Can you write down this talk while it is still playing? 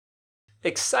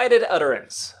Excited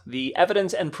Utterance, the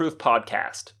Evidence and Proof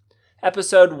Podcast.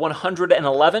 Episode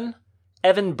 111,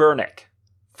 Evan Bernick,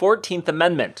 14th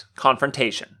Amendment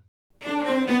Confrontation.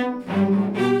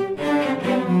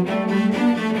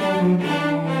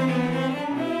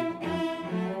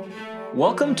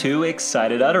 Welcome to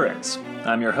Excited Utterance.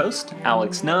 I'm your host,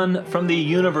 Alex Nunn, from the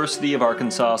University of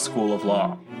Arkansas School of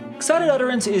Law. Excited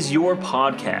Utterance is your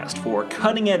podcast for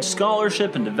cutting-edge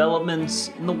scholarship and developments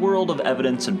in the world of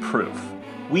evidence and proof.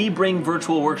 We bring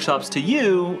virtual workshops to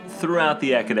you throughout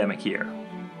the academic year.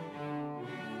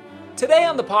 Today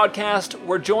on the podcast,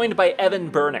 we're joined by Evan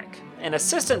Bernick, an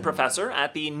assistant professor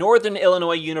at the Northern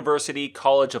Illinois University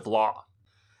College of Law.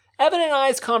 Evan and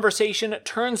I's conversation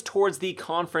turns towards the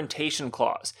Confrontation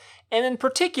Clause, and in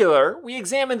particular, we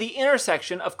examine the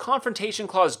intersection of Confrontation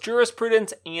Clause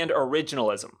jurisprudence and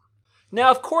originalism. Now,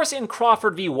 of course, in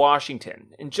Crawford v.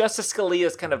 Washington, in Justice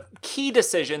Scalia's kind of key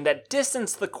decision that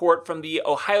distanced the court from the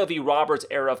Ohio v. Roberts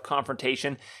era of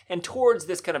confrontation and towards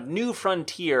this kind of new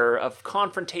frontier of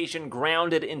confrontation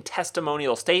grounded in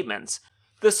testimonial statements,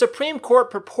 the Supreme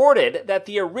Court purported that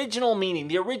the original meaning,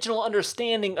 the original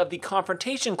understanding of the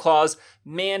Confrontation Clause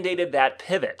mandated that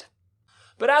pivot.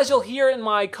 But as you'll hear in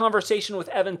my conversation with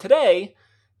Evan today,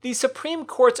 the Supreme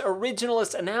Court's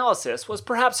originalist analysis was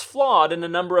perhaps flawed in a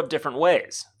number of different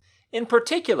ways. In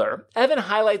particular, Evan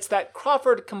highlights that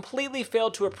Crawford completely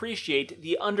failed to appreciate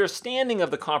the understanding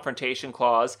of the Confrontation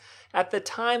Clause at the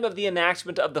time of the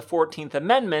enactment of the 14th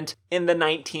Amendment in the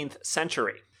 19th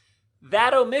century.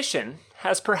 That omission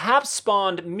has perhaps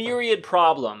spawned myriad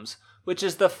problems, which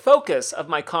is the focus of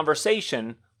my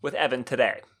conversation with Evan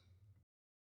today.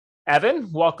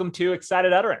 Evan, welcome to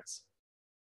Excited Utterance.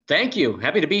 Thank you.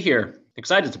 Happy to be here.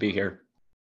 Excited to be here.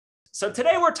 So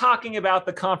today we're talking about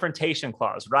the Confrontation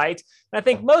Clause, right? And I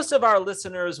think most of our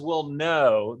listeners will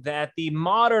know that the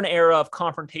modern era of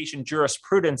confrontation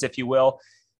jurisprudence, if you will,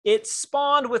 it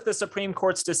spawned with the Supreme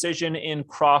Court's decision in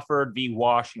Crawford v.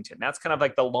 Washington. That's kind of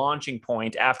like the launching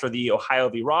point after the Ohio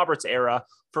v. Roberts era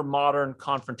for modern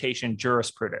confrontation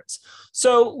jurisprudence.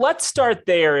 So let's start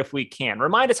there if we can.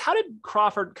 Remind us, how did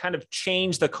Crawford kind of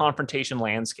change the confrontation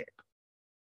landscape?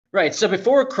 Right. So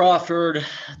before Crawford,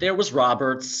 there was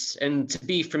Roberts. And to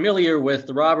be familiar with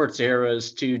the Roberts era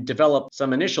is to develop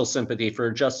some initial sympathy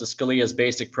for Justice Scalia's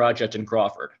basic project in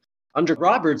Crawford. Under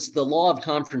Roberts, the law of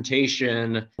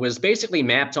confrontation was basically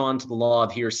mapped onto the law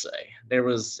of hearsay. There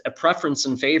was a preference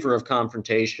in favor of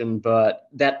confrontation, but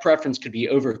that preference could be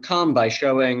overcome by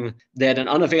showing that an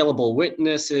unavailable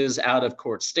witness's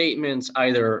out-of-court statement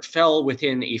either fell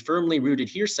within a firmly rooted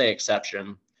hearsay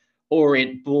exception or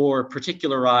it bore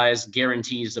particularized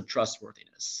guarantees of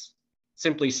trustworthiness.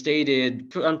 Simply stated,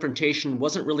 confrontation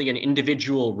wasn't really an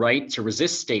individual right to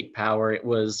resist state power. It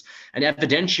was an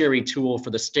evidentiary tool for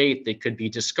the state that could be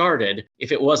discarded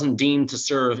if it wasn't deemed to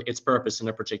serve its purpose in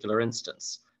a particular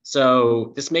instance.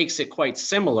 So this makes it quite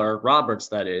similar, Roberts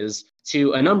that is,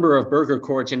 to a number of Burger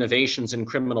Court innovations in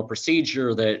criminal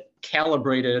procedure that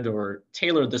calibrated or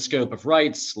tailored the scope of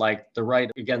rights, like the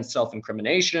right against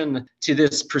self-incrimination, to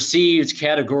this perceived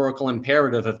categorical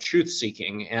imperative of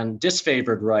truth-seeking, and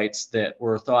disfavored rights that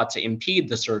were thought to impede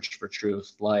the search for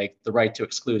truth, like the right to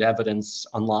exclude evidence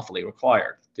unlawfully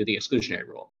required through the exclusionary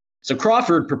rule. So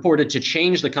Crawford purported to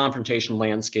change the confrontation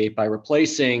landscape by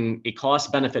replacing a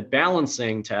cost-benefit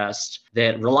balancing test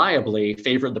that reliably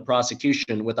favored the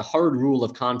prosecution with a hard rule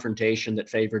of confrontation that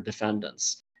favored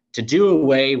defendants, to do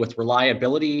away with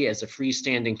reliability as a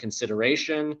freestanding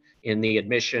consideration in the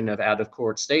admission of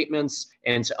out-of-court statements,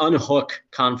 and to unhook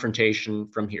confrontation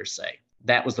from hearsay.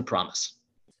 That was the promise.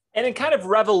 And in kind of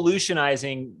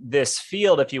revolutionizing this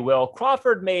field, if you will,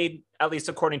 Crawford made, at least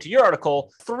according to your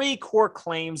article, 3 core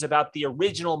claims about the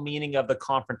original meaning of the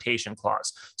Confrontation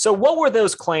Clause. So what were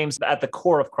those claims at the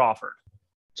core of Crawford?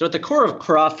 So at the core of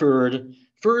Crawford,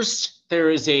 first, there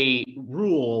is a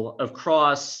rule of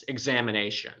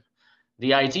cross-examination.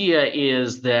 The idea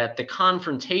is that the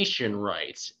confrontation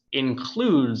right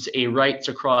includes a right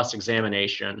to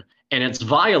cross-examination, and it's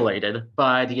violated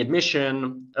by the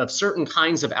admission of certain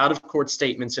kinds of out-of-court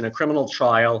statements in a criminal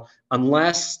trial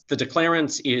unless the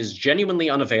declarant is genuinely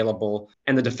unavailable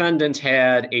and the defendant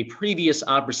had a previous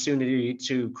opportunity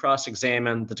to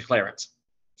cross-examine the declarant.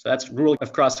 So that's rule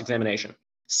of cross-examination.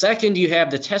 Second, you have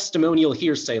the testimonial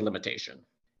hearsay limitation.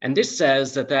 And this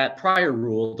says that prior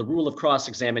rule, the rule of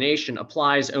cross-examination,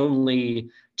 applies only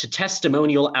to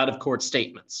testimonial out-of-court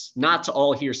statements, not to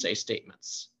all hearsay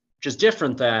statements, which is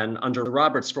different than under the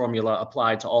Roberts formula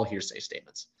applied to all hearsay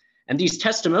statements. And these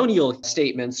testimonial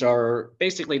statements are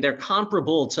basically, they're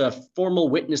comparable to formal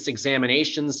witness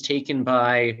examinations taken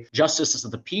by justices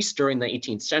of the peace during the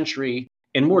 18th century.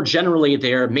 And more generally,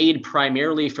 they're made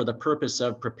primarily for the purpose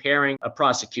of preparing a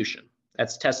prosecution.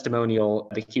 That's testimonial,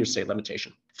 the hearsay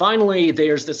limitation. Finally,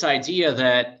 there's this idea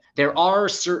that there are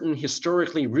certain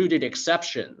historically rooted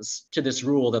exceptions to this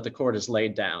rule that the court has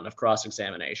laid down of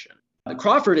cross-examination.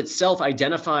 Crawford itself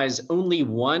identifies only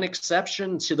one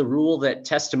exception to the rule that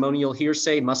testimonial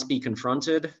hearsay must be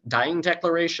confronted: dying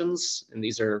declarations. And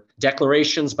these are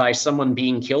declarations by someone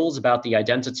being killed about the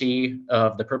identity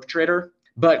of the perpetrator.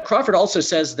 But Crawford also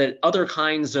says that other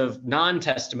kinds of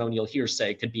non-testimonial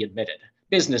hearsay could be admitted: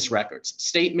 business records,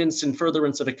 statements in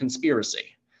furtherance of a conspiracy.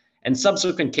 And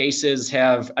subsequent cases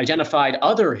have identified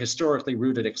other historically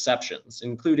rooted exceptions,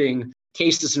 including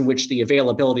cases in which the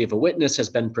availability of a witness has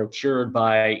been procured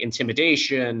by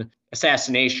intimidation,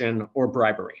 assassination, or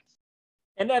bribery.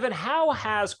 And Evan, how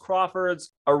has Crawford's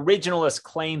originalist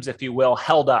claims, if you will,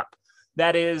 held up?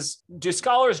 That is, do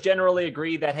scholars generally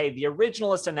agree that, hey, the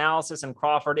originalist analysis in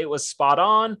Crawford, it was spot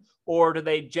on, or do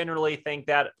they generally think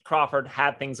that Crawford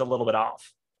had things a little bit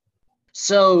off?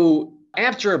 So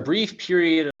after a brief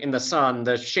period in the sun,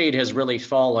 the shade has really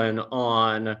fallen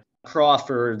on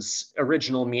Crawford's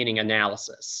original meaning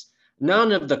analysis.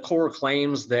 None of the core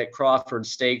claims that Crawford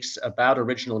stakes about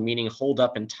original meaning hold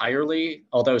up entirely,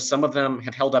 although some of them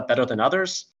have held up better than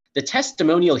others. The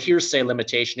testimonial hearsay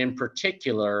limitation in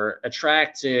particular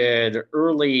attracted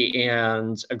early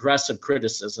and aggressive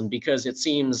criticism because it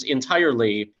seems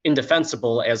entirely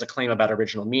indefensible as a claim about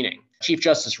original meaning. Chief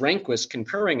Justice Rehnquist,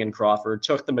 concurring in Crawford,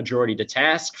 took the majority to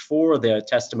task for the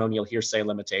testimonial hearsay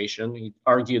limitation. He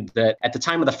argued that at the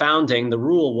time of the founding, the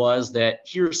rule was that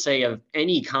hearsay of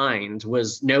any kind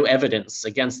was no evidence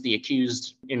against the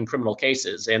accused in criminal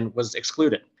cases and was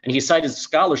excluded. And he cited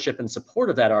scholarship in support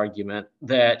of that argument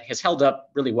that has held up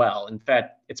really well. In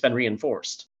fact, it's been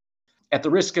reinforced. At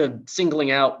the risk of singling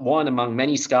out one among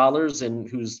many scholars in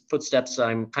whose footsteps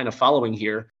I'm kind of following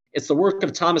here, it's the work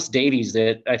of Thomas Davies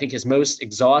that I think has most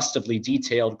exhaustively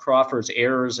detailed Crawford's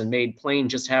errors and made plain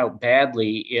just how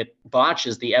badly it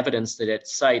botches the evidence that it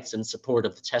cites in support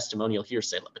of the testimonial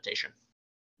hearsay limitation.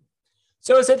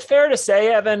 So is it fair to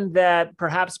say, Evan, that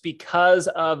perhaps because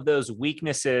of those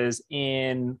weaknesses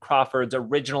in Crawford's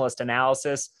originalist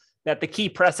analysis, that the key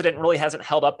precedent really hasn't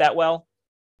held up that well?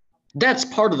 That's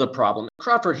part of the problem.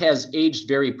 Crawford has aged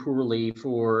very poorly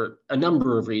for a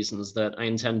number of reasons that I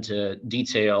intend to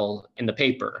detail in the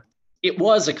paper. It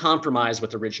was a compromise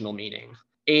with original meaning,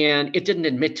 and it didn't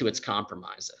admit to its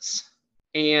compromises.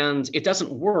 And it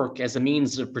doesn't work as a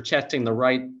means of protecting the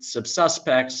rights of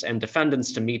suspects and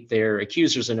defendants to meet their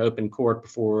accusers in open court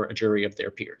before a jury of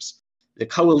their peers. The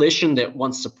coalition that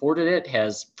once supported it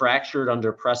has fractured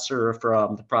under pressure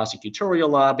from the prosecutorial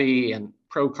lobby and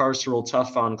pro-carceral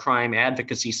tough-on-crime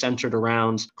advocacy centered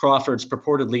around Crawford's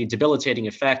purportedly debilitating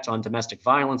effect on domestic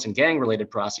violence and gang-related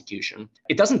prosecution.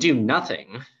 It doesn't do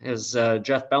nothing, as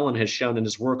Jeff Bellin has shown in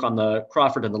his work on the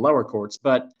Crawford and the lower courts.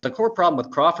 But the core problem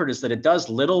with Crawford is that it does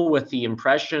little with the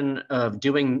impression of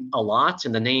doing a lot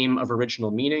in the name of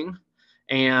original meaning.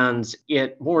 And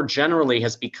it more generally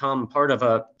has become part of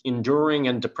an enduring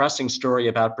and depressing story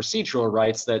about procedural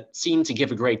rights that seem to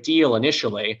give a great deal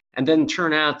initially and then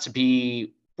turn out to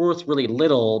be worth really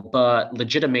little, but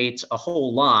legitimate a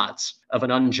whole lot of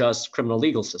an unjust criminal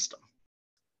legal system.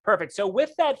 Perfect. So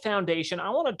with that foundation, I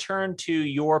want to turn to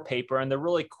your paper and the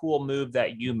really cool move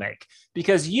that you make,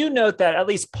 because you note that at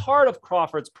least part of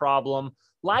Crawford's problem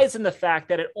lies in the fact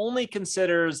that it only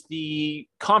considers the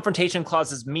confrontation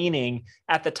clause's meaning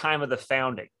at the time of the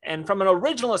founding. And from an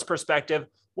originalist perspective,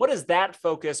 what does that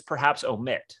focus perhaps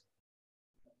omit?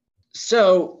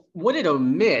 So what it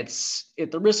omits,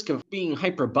 at the risk of being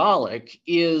hyperbolic,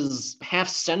 is half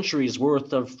centuries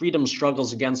worth of freedom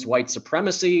struggles against white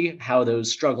supremacy, how those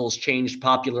struggles changed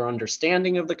popular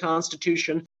understanding of the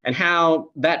Constitution, and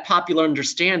how that popular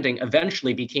understanding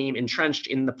eventually became entrenched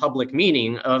in the public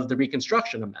meaning of the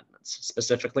Reconstruction Amendments,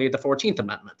 specifically the 14th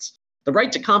Amendment. The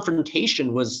right to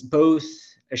confrontation was both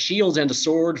a shield and a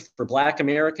sword for Black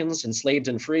Americans enslaved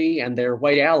and free and their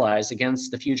white allies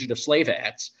against the Fugitive Slave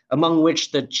Act, among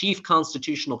which the chief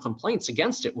constitutional complaints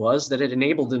against it was that it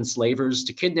enabled enslavers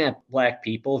to kidnap Black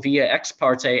people via ex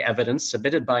parte evidence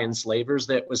submitted by enslavers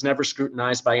that was never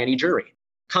scrutinized by any jury.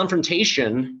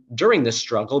 Confrontation during this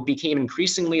struggle became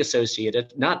increasingly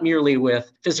associated not merely with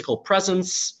physical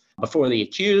presence before the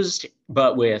accused,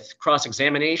 but with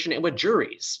cross-examination and with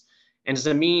juries, and as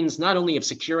a means not only of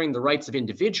securing the rights of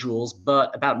individuals,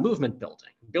 but about movement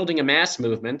building a mass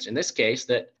movement, in this case,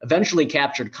 that eventually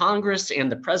captured Congress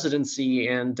and the presidency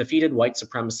and defeated white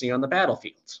supremacy on the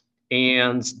battlefield.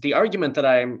 And the argument that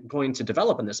I'm going to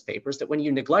develop in this paper is that when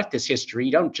you neglect this history,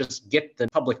 you don't just get the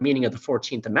public meaning of the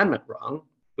 14th Amendment wrong,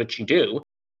 which you do,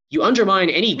 you undermine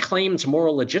any claim to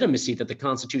moral legitimacy that the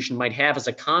Constitution might have as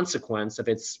a consequence of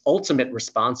its ultimate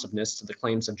responsiveness to the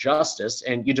claims of justice,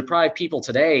 and you deprive people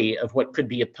today of what could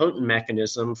be a potent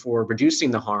mechanism for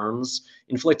reducing the harms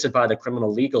inflicted by the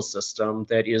criminal legal system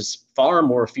that is far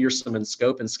more fearsome in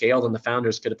scope and scale than the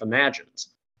founders could have imagined.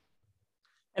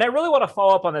 And I really want to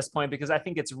follow up on this point because I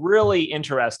think it's really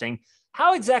interesting.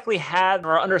 How exactly had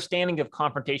our understanding of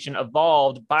confrontation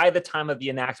evolved by the time of the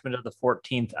enactment of the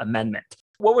 14th Amendment?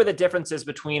 What were the differences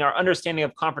between our understanding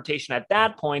of confrontation at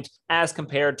that point as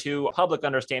compared to a public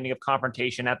understanding of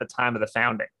confrontation at the time of the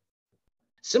founding?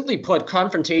 Simply put,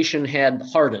 confrontation had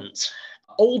hardened.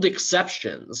 Old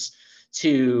exceptions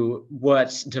to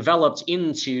what developed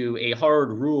into a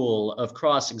hard rule of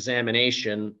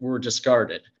cross-examination were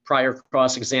discarded. Prior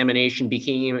cross-examination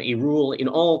became a rule in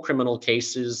all criminal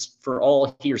cases for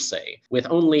all hearsay, with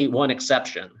only one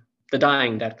exception, the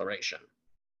dying declaration.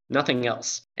 Nothing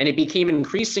else. And it became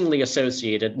increasingly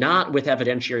associated not with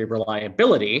evidentiary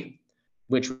reliability,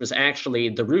 which was actually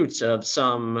the roots of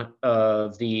some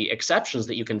of the exceptions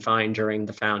that you can find during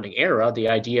the founding era, the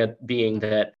idea being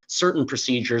that certain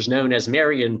procedures known as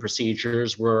Marion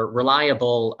procedures were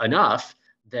reliable enough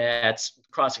that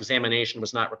cross-examination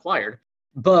was not required.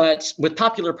 But with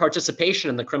popular participation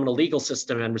in the criminal legal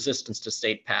system and resistance to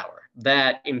state power,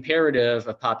 that imperative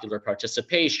of popular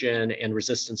participation and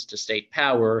resistance to state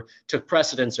power took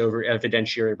precedence over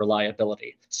evidentiary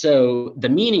reliability. So the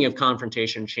meaning of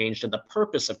confrontation changed and the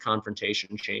purpose of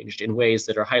confrontation changed in ways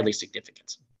that are highly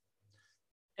significant.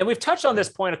 And we've touched on this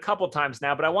point a couple of times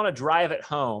now, but I want to drive it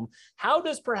home. How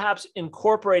does perhaps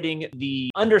incorporating the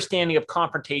understanding of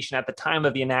confrontation at the time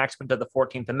of the enactment of the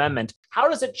 14th Amendment, how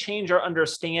does it change our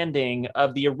understanding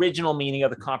of the original meaning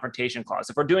of the Confrontation Clause?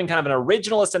 If we're doing kind of an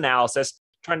originalist analysis,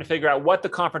 trying to figure out what the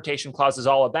Confrontation Clause is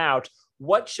all about,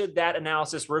 what should that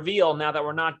analysis reveal now that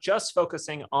we're not just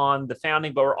focusing on the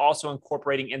founding, but we're also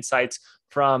incorporating insights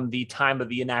from the time of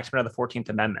the enactment of the 14th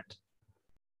Amendment?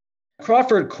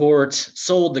 Crawford Court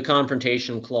sold the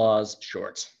Confrontation Clause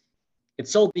short. It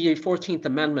sold the 14th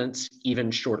Amendment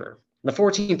even shorter. The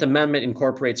 14th Amendment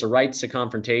incorporates a right to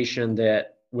confrontation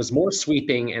that was more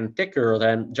sweeping and thicker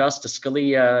than Justice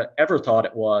Scalia ever thought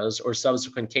it was, or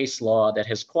subsequent case law that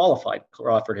has qualified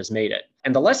Crawford has made it.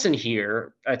 And the lesson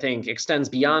here, I think, extends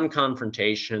beyond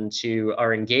confrontation to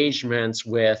our engagements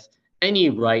with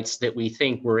any rights that we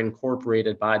think were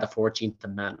incorporated by the 14th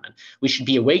Amendment. We should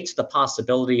be awake to the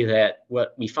possibility that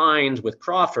what we find with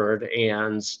Crawford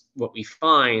and what we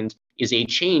find is a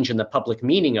change in the public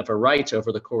meaning of a right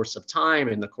over the course of time,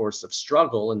 in the course of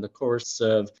struggle, in the course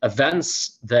of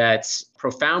events that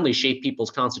profoundly shape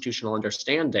people's constitutional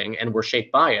understanding and were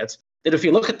shaped by it. That if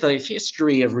you look at the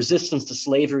history of resistance to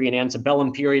slavery and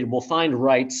antebellum period, we'll find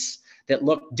rights that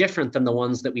look different than the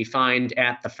ones that we find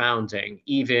at the founding,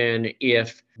 even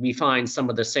if we find some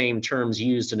of the same terms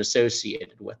used and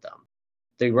associated with them.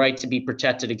 The right to be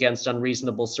protected against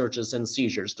unreasonable searches and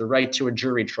seizures, the right to a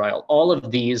jury trial, all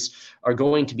of these are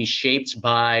going to be shaped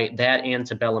by that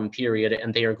antebellum period,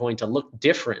 and they are going to look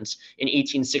different in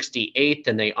 1868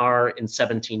 than they are in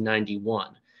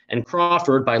 1791. And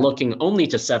Crawford, by looking only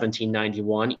to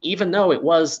 1791, even though it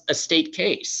was a state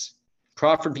case,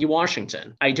 Crawford v.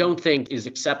 Washington, I don't think is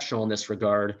exceptional in this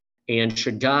regard and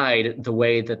should guide the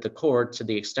way that the court, to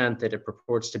the extent that it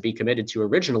purports to be committed to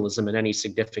originalism in any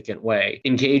significant way,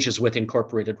 engages with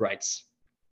incorporated rights.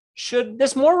 Should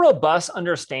this more robust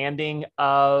understanding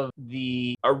of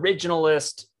the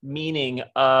originalist meaning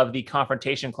of the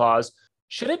Confrontation Clause,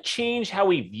 should it change how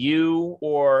we view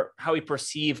or how we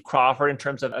perceive Crawford in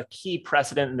terms of a key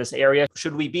precedent in this area?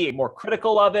 Should we be more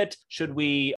critical of it? Should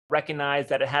we recognize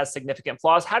that it has significant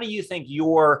flaws? How do you think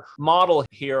your model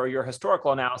here or your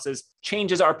historical analysis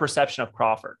changes our perception of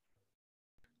Crawford?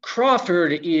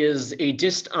 Crawford is a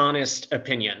dishonest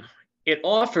opinion. It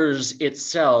offers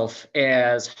itself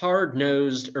as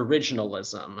hard-nosed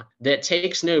originalism that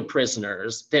takes no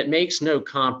prisoners, that makes no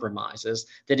compromises,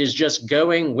 that is just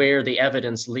going where the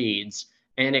evidence leads.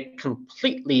 And it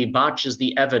completely botches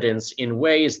the evidence in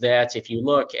ways that, if you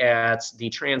look at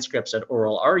the transcripts at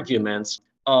oral arguments,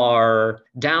 are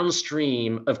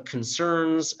downstream of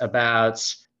concerns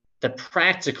about the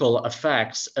practical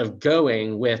effects of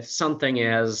going with something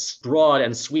as broad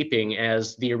and sweeping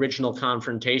as the original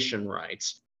confrontation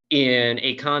rights in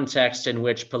a context in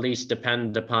which police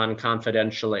depend upon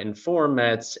confidential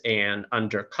informants and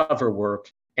undercover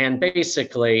work, and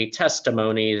basically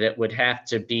testimony that would have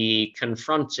to be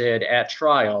confronted at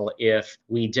trial if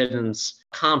we didn't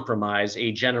compromise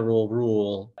a general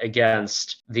rule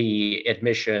against the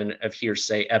admission of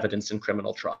hearsay evidence in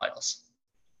criminal trials.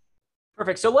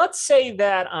 Perfect. So let's say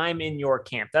that I'm in your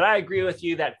camp, that I agree with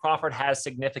you that Crawford has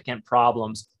significant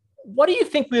problems. What do you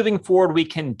think moving forward we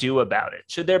can do about it?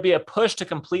 Should there be a push to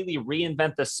completely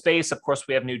reinvent the space? Of course,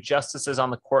 we have new justices on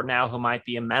the court now who might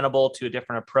be amenable to a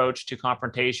different approach to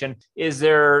confrontation. Is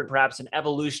there perhaps an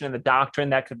evolution in the doctrine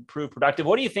that could prove productive?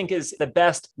 What do you think is the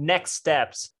best next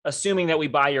steps, assuming that we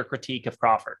buy your critique of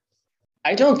Crawford?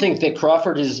 I don't think that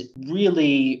Crawford is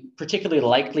really particularly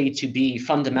likely to be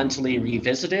fundamentally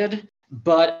revisited.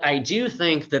 But I do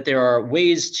think that there are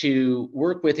ways to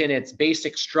work within its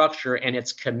basic structure and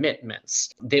its commitments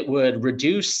that would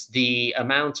reduce the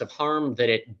amount of harm that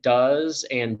it does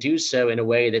and do so in a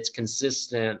way that's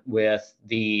consistent with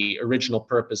the original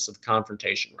purpose of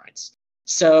confrontation rights.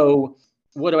 So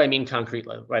what do I mean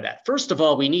concretely by that? First of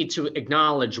all, we need to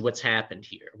acknowledge what's happened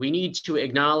here. We need to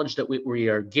acknowledge that what we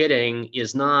are getting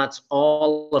is not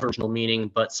all of original meaning,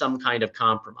 but some kind of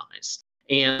compromise.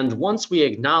 And once we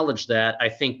acknowledge that, I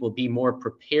think we'll be more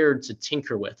prepared to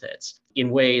tinker with it in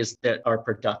ways that are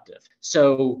productive.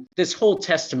 So this whole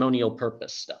testimonial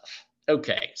purpose stuff.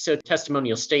 Okay, so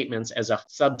testimonial statements as a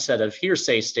subset of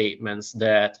hearsay statements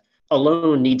that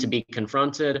alone need to be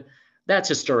confronted, that's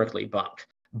historically bunk.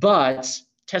 But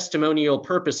testimonial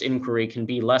purpose inquiry can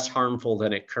be less harmful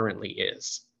than it currently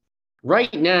is.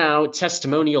 Right now,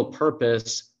 testimonial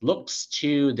purpose looks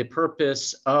to the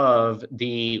purpose of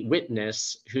the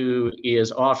witness who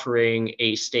is offering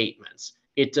a statement.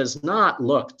 It does not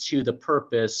look to the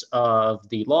purpose of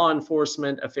the law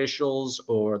enforcement officials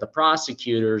or the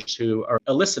prosecutors who are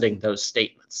eliciting those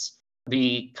statements.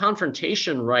 The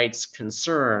confrontation rights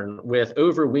concern with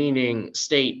overweening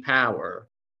state power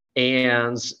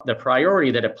and the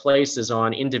priority that it places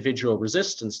on individual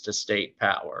resistance to state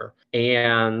power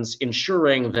and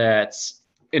ensuring that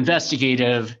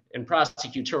investigative and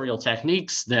prosecutorial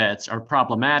techniques that are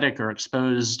problematic or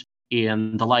exposed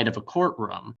in the light of a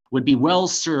courtroom would be well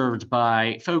served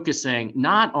by focusing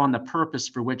not on the purpose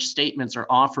for which statements are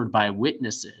offered by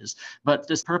witnesses, but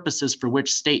the purposes for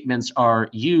which statements are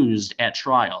used at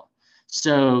trial.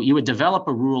 So you would develop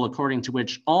a rule according to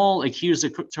which all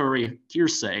accusatory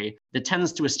hearsay that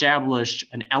tends to establish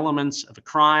an element of a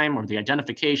crime or the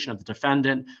identification of the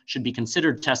defendant should be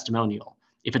considered testimonial.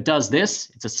 If it does this,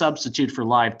 it's a substitute for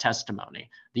live testimony.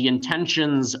 The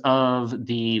intentions of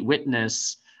the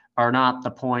witness are not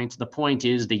the point. The point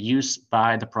is the use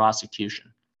by the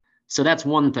prosecution. So that's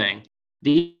one thing.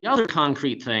 The other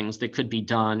concrete things that could be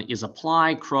done is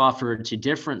apply Crawford to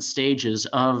different stages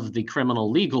of the criminal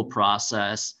legal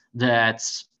process that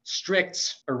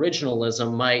strict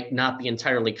originalism might not be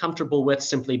entirely comfortable with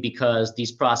simply because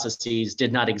these processes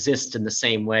did not exist in the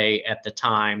same way at the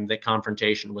time that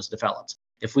confrontation was developed.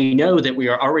 If we know that we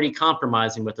are already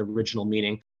compromising with original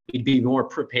meaning, we'd be more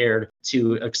prepared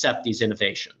to accept these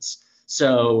innovations.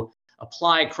 So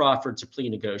apply Crawford to plea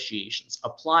negotiations,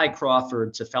 apply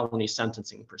Crawford to felony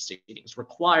sentencing proceedings,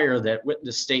 require that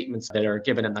witness statements that are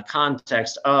given in the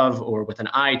context of or with an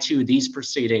eye to these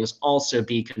proceedings also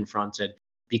be confronted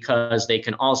because they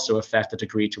can also affect the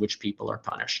degree to which people are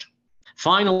punished.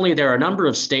 Finally, there are a number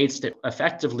of states that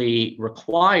effectively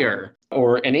require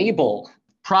or enable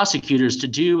prosecutors to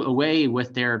do away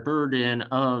with their burden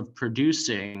of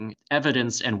producing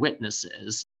evidence and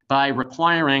witnesses by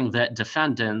requiring that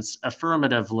defendants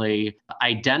affirmatively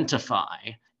identify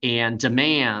and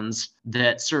demands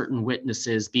that certain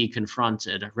witnesses be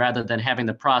confronted rather than having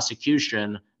the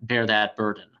prosecution bear that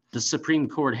burden. The Supreme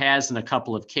Court has in a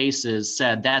couple of cases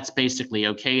said that's basically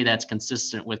okay, that's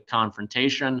consistent with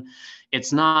confrontation.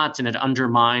 It's not, and it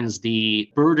undermines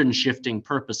the burden shifting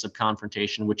purpose of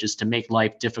confrontation, which is to make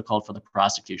life difficult for the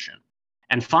prosecution.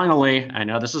 And finally, I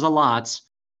know this is a lot,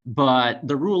 but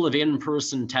the rule of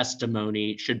in-person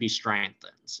testimony should be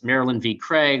strengthened. Maryland v.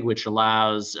 Craig, which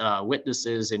allows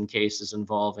witnesses in cases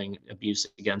involving abuse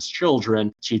against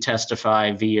children to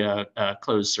testify via a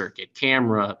closed-circuit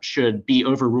camera, should be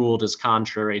overruled as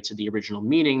contrary to the original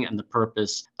meaning and the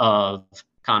purpose of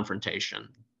confrontation.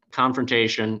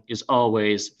 Confrontation is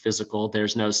always physical.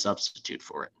 There's no substitute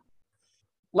for it.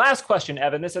 Last question,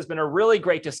 Evan. This has been a really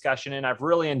great discussion, and I've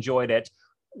really enjoyed it.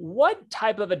 What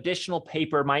type of additional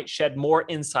paper might shed more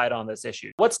insight on this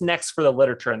issue? What's next for the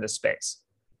literature in this space?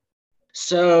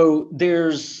 So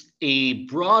there's a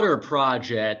broader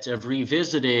project of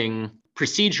revisiting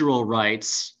procedural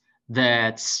rights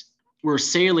that were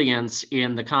salient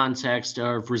in the context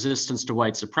of resistance to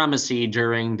white supremacy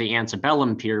during the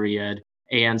antebellum period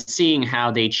and seeing how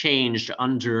they changed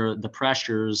under the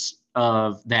pressures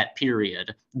of that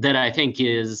period that I think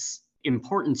is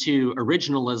important to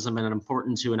originalism and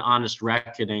important to an honest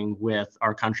reckoning with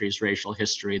our country's racial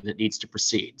history that needs to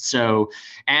proceed. So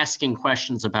asking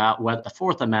questions about what the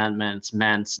Fourth Amendment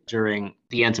meant during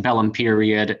the antebellum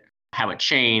period, how it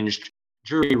changed,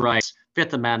 jury rights,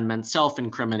 Fifth Amendment,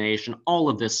 self-incrimination, all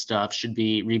of this stuff should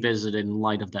be revisited in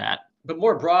light of that. But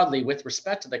more broadly, with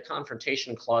respect to the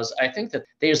Confrontation Clause, I think that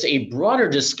there's a broader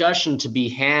discussion to be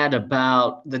had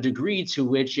about the degree to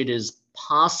which it is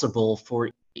possible for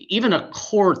even a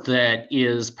court that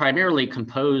is primarily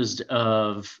composed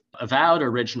of avowed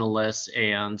originalists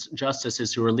and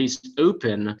justices who are at least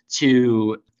open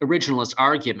to originalist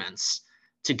arguments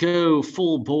to go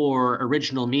full bore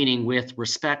original meaning with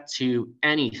respect to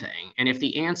anything. And if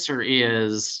the answer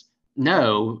is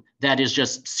no, that is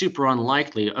just super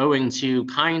unlikely, owing to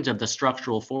kind of the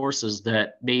structural forces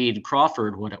that made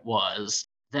Crawford what it was,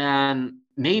 then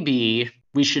maybe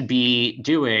we should be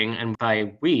doing, and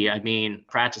by we, I mean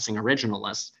practicing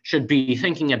originalists, should be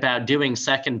thinking about doing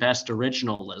second best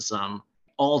originalism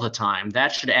all the time.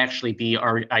 That should actually be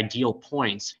our ideal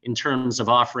point in terms of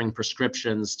offering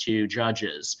prescriptions to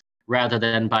judges, rather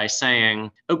than by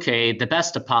saying, okay, the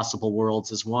best of possible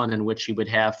worlds is one in which you would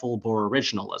have full-bore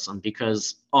originalism,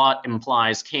 because ought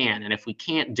implies can. And if we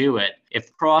can't do it,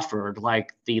 if Crawford,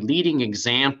 like the leading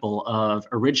example of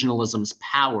originalism's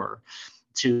power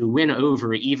to win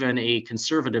over even a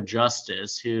conservative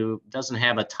justice who doesn't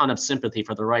have a ton of sympathy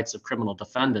for the rights of criminal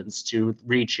defendants to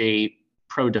reach a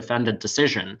pro-defendant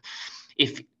decision,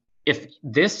 if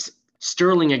this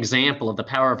sterling example of the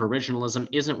power of originalism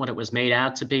isn't what it was made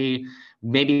out to be,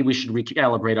 maybe we should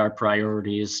recalibrate our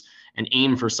priorities and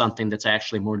aim for something that's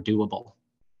actually more doable.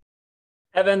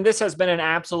 Evan, this has been an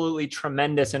absolutely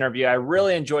tremendous interview. I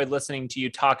really enjoyed listening to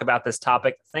you talk about this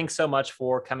topic. Thanks so much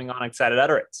for coming on Excited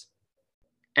Utterance.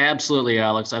 Absolutely,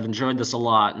 Alex. I've enjoyed this a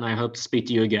lot, and I hope to speak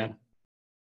to you again.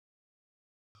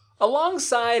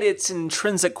 Alongside its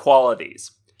intrinsic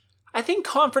qualities, I think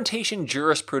confrontation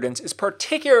jurisprudence is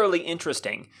particularly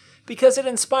interesting because it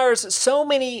inspires so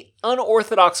many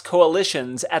unorthodox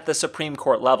coalitions at the Supreme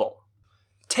Court level.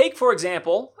 Take, for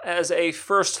example, as a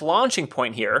first launching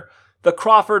point here, the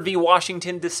Crawford v.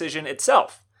 Washington decision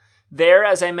itself. There,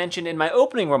 as I mentioned in my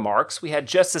opening remarks, we had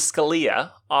Justice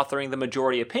Scalia authoring the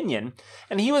majority opinion,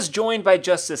 and he was joined by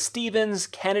Justice Stevens,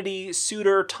 Kennedy,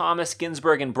 Souter, Thomas,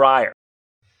 Ginsburg, and Breyer.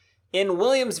 In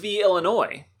Williams v.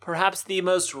 Illinois, perhaps the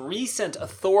most recent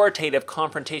authoritative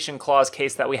Confrontation Clause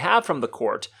case that we have from the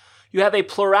court, you have a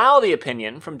plurality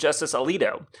opinion from Justice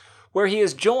Alito, where he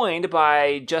is joined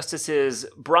by Justices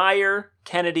Breyer,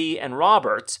 Kennedy, and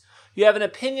Roberts. You have an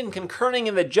opinion concurring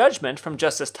in the judgment from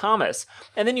Justice Thomas,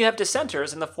 and then you have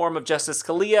dissenters in the form of Justice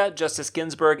Scalia, Justice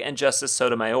Ginsburg, and Justice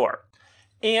Sotomayor.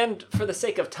 And for the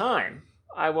sake of time,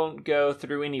 I won't go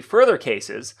through any further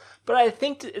cases, but I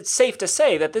think it's safe to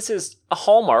say that this is a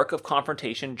hallmark of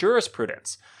confrontation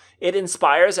jurisprudence. It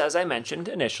inspires, as I mentioned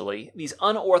initially, these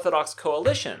unorthodox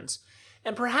coalitions,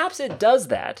 and perhaps it does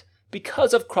that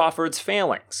because of Crawford's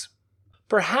failings.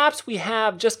 Perhaps we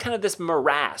have just kind of this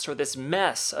morass or this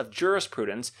mess of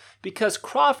jurisprudence because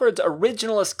Crawford's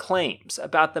originalist claims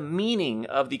about the meaning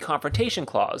of the Confrontation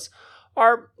Clause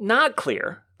are not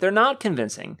clear, they're not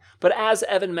convincing, but as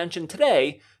Evan mentioned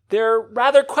today, they're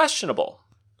rather questionable,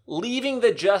 leaving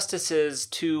the justices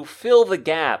to fill the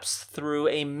gaps through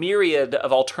a myriad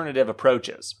of alternative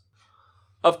approaches.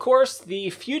 Of course, the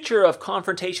future of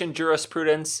confrontation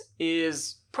jurisprudence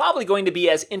is probably going to be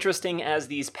as interesting as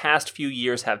these past few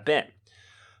years have been.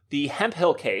 The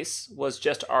Hemphill case was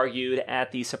just argued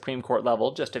at the Supreme Court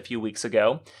level just a few weeks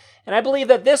ago, and I believe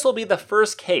that this will be the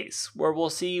first case where we'll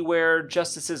see where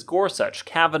Justices Gorsuch,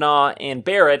 Kavanaugh, and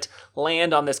Barrett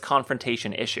land on this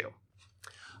confrontation issue.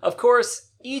 Of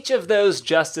course, each of those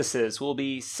justices will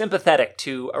be sympathetic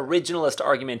to originalist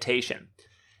argumentation,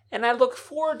 and I look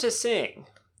forward to seeing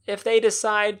if they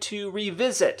decide to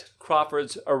revisit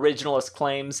Crawford's originalist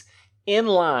claims in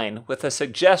line with the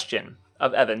suggestion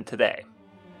of Evan today.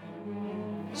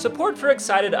 Support for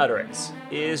Excited Utterance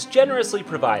is generously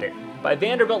provided by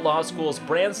Vanderbilt Law School's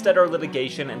Branstetter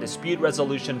Litigation and Dispute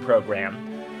Resolution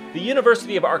Program, the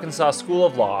University of Arkansas School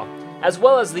of Law, as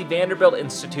well as the Vanderbilt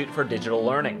Institute for Digital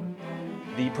Learning.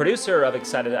 The producer of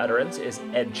Excited Utterance is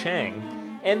Ed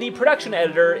Chang, and the production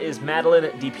editor is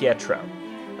Madeline DiPietro.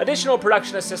 Additional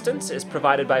production assistance is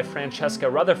provided by Francesca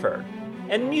Rutherford,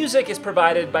 and music is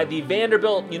provided by the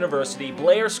Vanderbilt University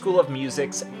Blair School of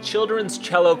Music's Children's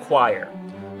Cello Choir,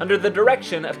 under the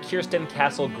direction of Kirsten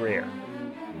Castle-Greer.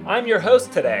 I'm your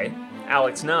host today,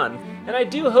 Alex Nunn, and I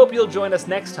do hope you'll join us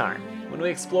next time when we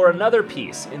explore another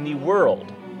piece in the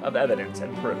world of evidence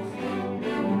and proof.